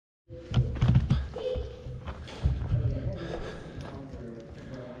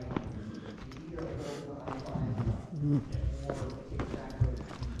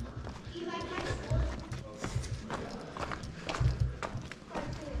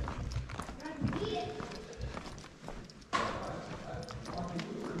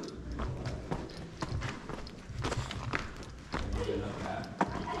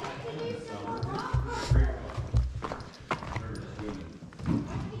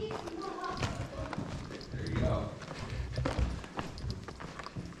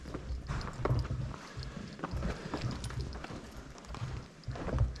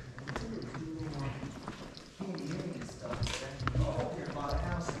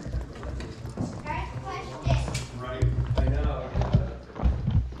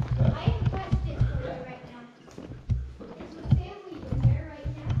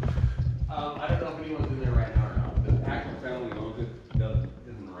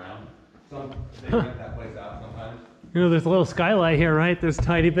You know, there's a little skylight here, right? There's a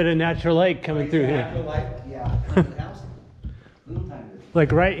tiny bit of natural light coming through here.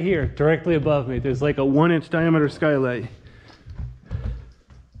 Like right here, directly above me, there's like a 1-inch diameter skylight.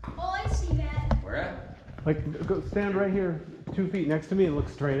 Oh, I see that. Where at? Like, go stand right here, 2 feet next to me and look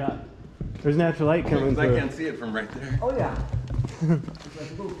straight up. There's natural light coming through. I can't see it from right there. Oh yeah. It's like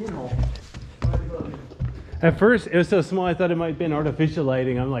a little pinhole. At first, it was so small I thought it might have been artificial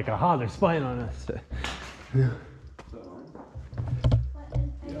lighting. I'm like, aha, they're spying on us.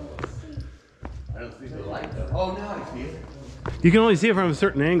 I don't see the light though. Oh, now I see it. You can only see it from a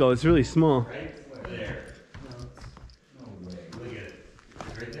certain angle. It's really small. Right there. No way. Look at it.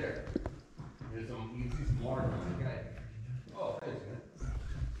 It's right there. There's some, you can see some water on the guy. Oh, thanks,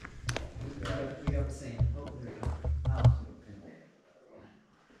 man. We have the same. Oh, there you go.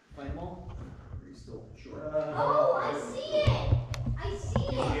 Find them all? Or are you still short? Oh, I see it. I see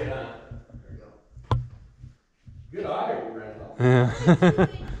it. Yeah. There you go. Good eye, Randall. Yeah.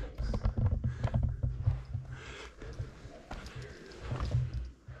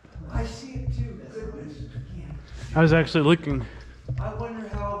 I see it too. Goodness. I was actually looking. I wonder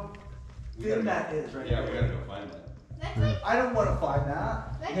how thin that is right Yeah, there. we gotta go find that. That's like, I don't want to find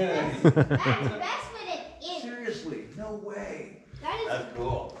that. that's when it is. Seriously, no way. That is, That's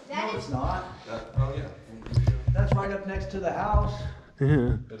cool. that No, is, it's not. Oh, yeah. That's right up next to the house.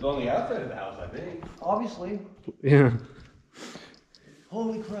 Yeah. It's on the outside of the house, I think. Obviously. Yeah.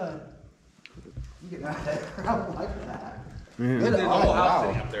 Holy crud. You get out of there. I don't like that. Yeah. There's a eye, whole house wow.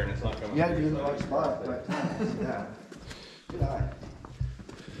 sitting up there and it's not coming. Yeah, through, you're in the so right it's spot. perfect. Right. Yeah. Good eye.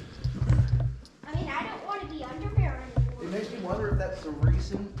 I mean, I don't want to be underwear It anymore. makes me wonder if that's a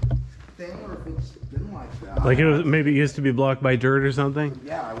recent thing or if it's been like that. Like it was, maybe it used to be blocked by dirt or something.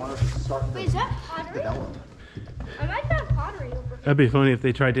 Yeah, I wonder if it's starting Wait, is to that pottery? develop. I might found pottery over here. That'd be funny if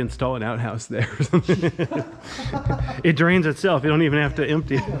they tried to install an outhouse there or something. It drains itself. You don't even have to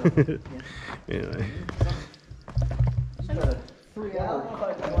empty it. Anyway. You've got a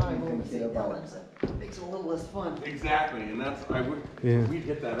 3-hour line thing to say about it. That makes it a little less fun. Exactly, and that's, Yeah. we'd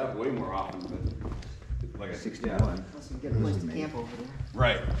hit that up way more often, but like a 61. Unless we get a place to camp over there.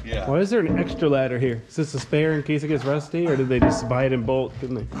 Right, yeah. Why is there an extra ladder here? Is this a spare in case it gets rusty, or did they just buy it in bulk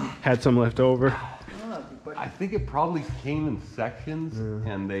and they had some left over? Oh, good question. I think it probably came in sections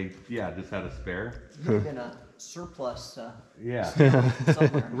and they, just had a spare. May have been a surplus Yeah.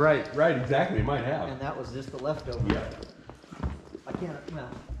 somewhere. Right, exactly, it might have. And that was just the leftover. Yeah. I can't, well,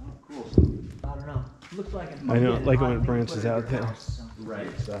 cool. I don't know. Looks like it. I know, might be like a when it hot thing to branches put in out your there. house, so.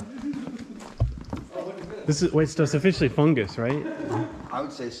 Right. So. This is, wait, so it's officially fungus, right? I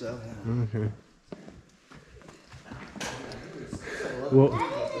would say so, yeah. Okay. Well,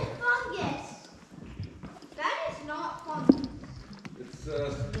 That isn't fungus. That is not fungus. It's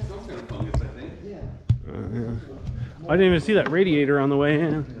some kind of fungus, I think. Yeah. yeah. I didn't even see that radiator on the way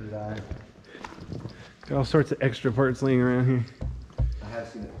in. Got all sorts of extra parts laying around here. I have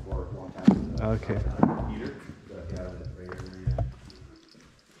seen it before a long time ago. Okay. Heater?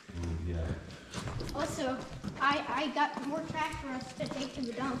 Yeah. Also, I got more trash for us to take to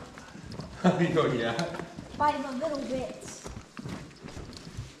the dump Oh, yeah? by the little bits.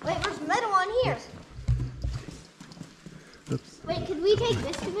 Wait, there's metal on here. Oops. Wait, could we take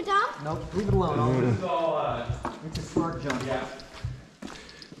this to the dump? Nope, leave it alone. This is all, It's a smart junk. yeah.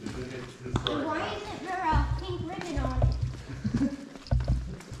 This is And why isn't there a pink ribbon on it?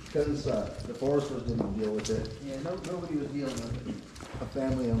 Because the foresters didn't deal with it. Yeah, nobody was dealing with it. A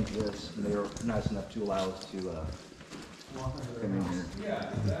family owns this, and they were nice enough to allow us to Walk under come their in house. here. Yeah,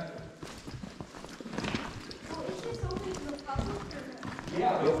 exactly. Oh, is this open to the public or?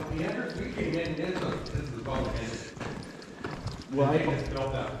 Yeah, the entrance we came in, this is the public entrance. Well, They just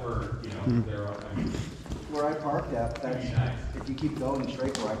built that for, their, I mean, Where I parked at, that's, That'd be nice. if you keep going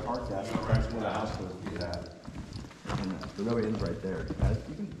straight where I parked at, that's where the house was at. And the road ends right there.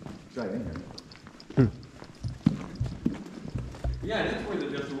 You can drive in here. Yeah, and it's worth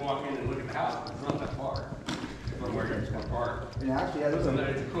it just to walk in and look at the house. It's not that far from where you're going to park. And actually, yeah,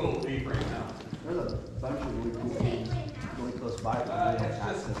 It's a cool A-frame house. there's a bunch of really cool caves really close by. But we don't It's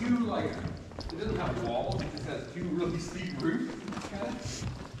access just two, like, it doesn't have walls, it just has two really steep roofs, kind of.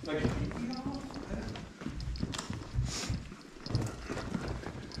 Like a teepee almost.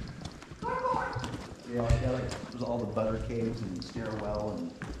 Yeah, like there's all the butter caves and stairwell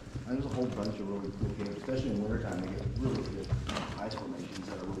and there's a whole bunch of really cool caves, especially in wintertime. They get really good ice formations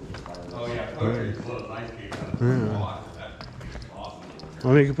that are really close by. Oh, yeah, poetry is a little nice cave. That's awesome.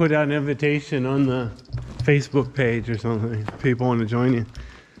 Well, we could put out an invitation on the Facebook page or something. If people want to join you.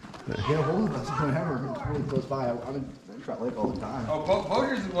 Yeah, hold of us whenever. It's really close by. I'm in Trout Lake all the time. Oh,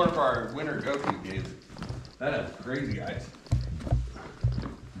 Poachers is one of our winter go-to caves. That has crazy ice.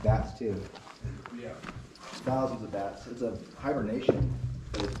 Bats too. Yeah. Thousands of bats. It's a hibernation.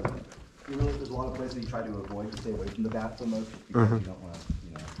 But there's a lot of places you try to avoid to stay away from the bats so much because you don't want to,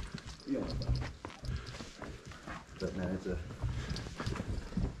 you don't want to. But man, it's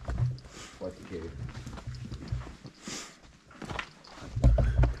quite the cave.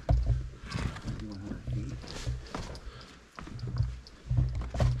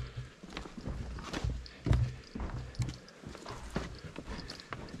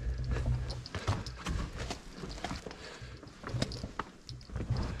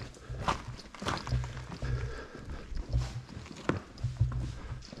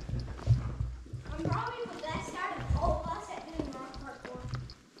 I'm probably the best out of all of us at doing rock parkour.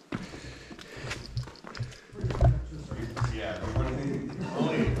 Yeah,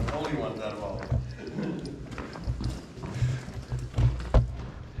 only ones out of all.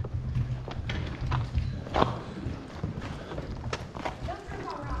 Don't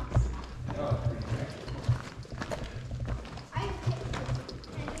trip on rocks. I have tips.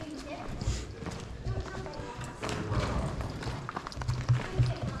 Can I give you tips? Don't trip on rocks. I'm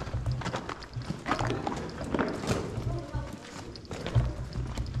kidding.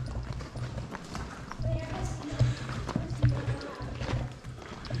 Wait, I guess you know.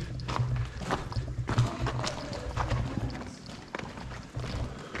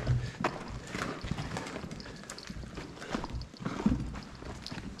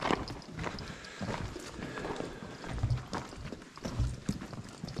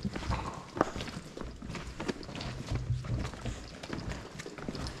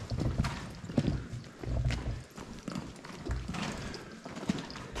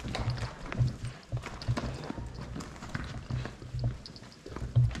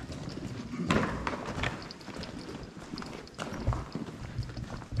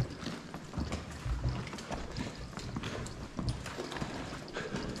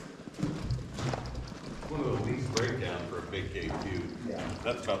 One of the least breakdown for a big cave too. Yeah.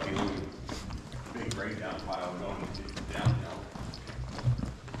 That's about the only big breakdown pile going to.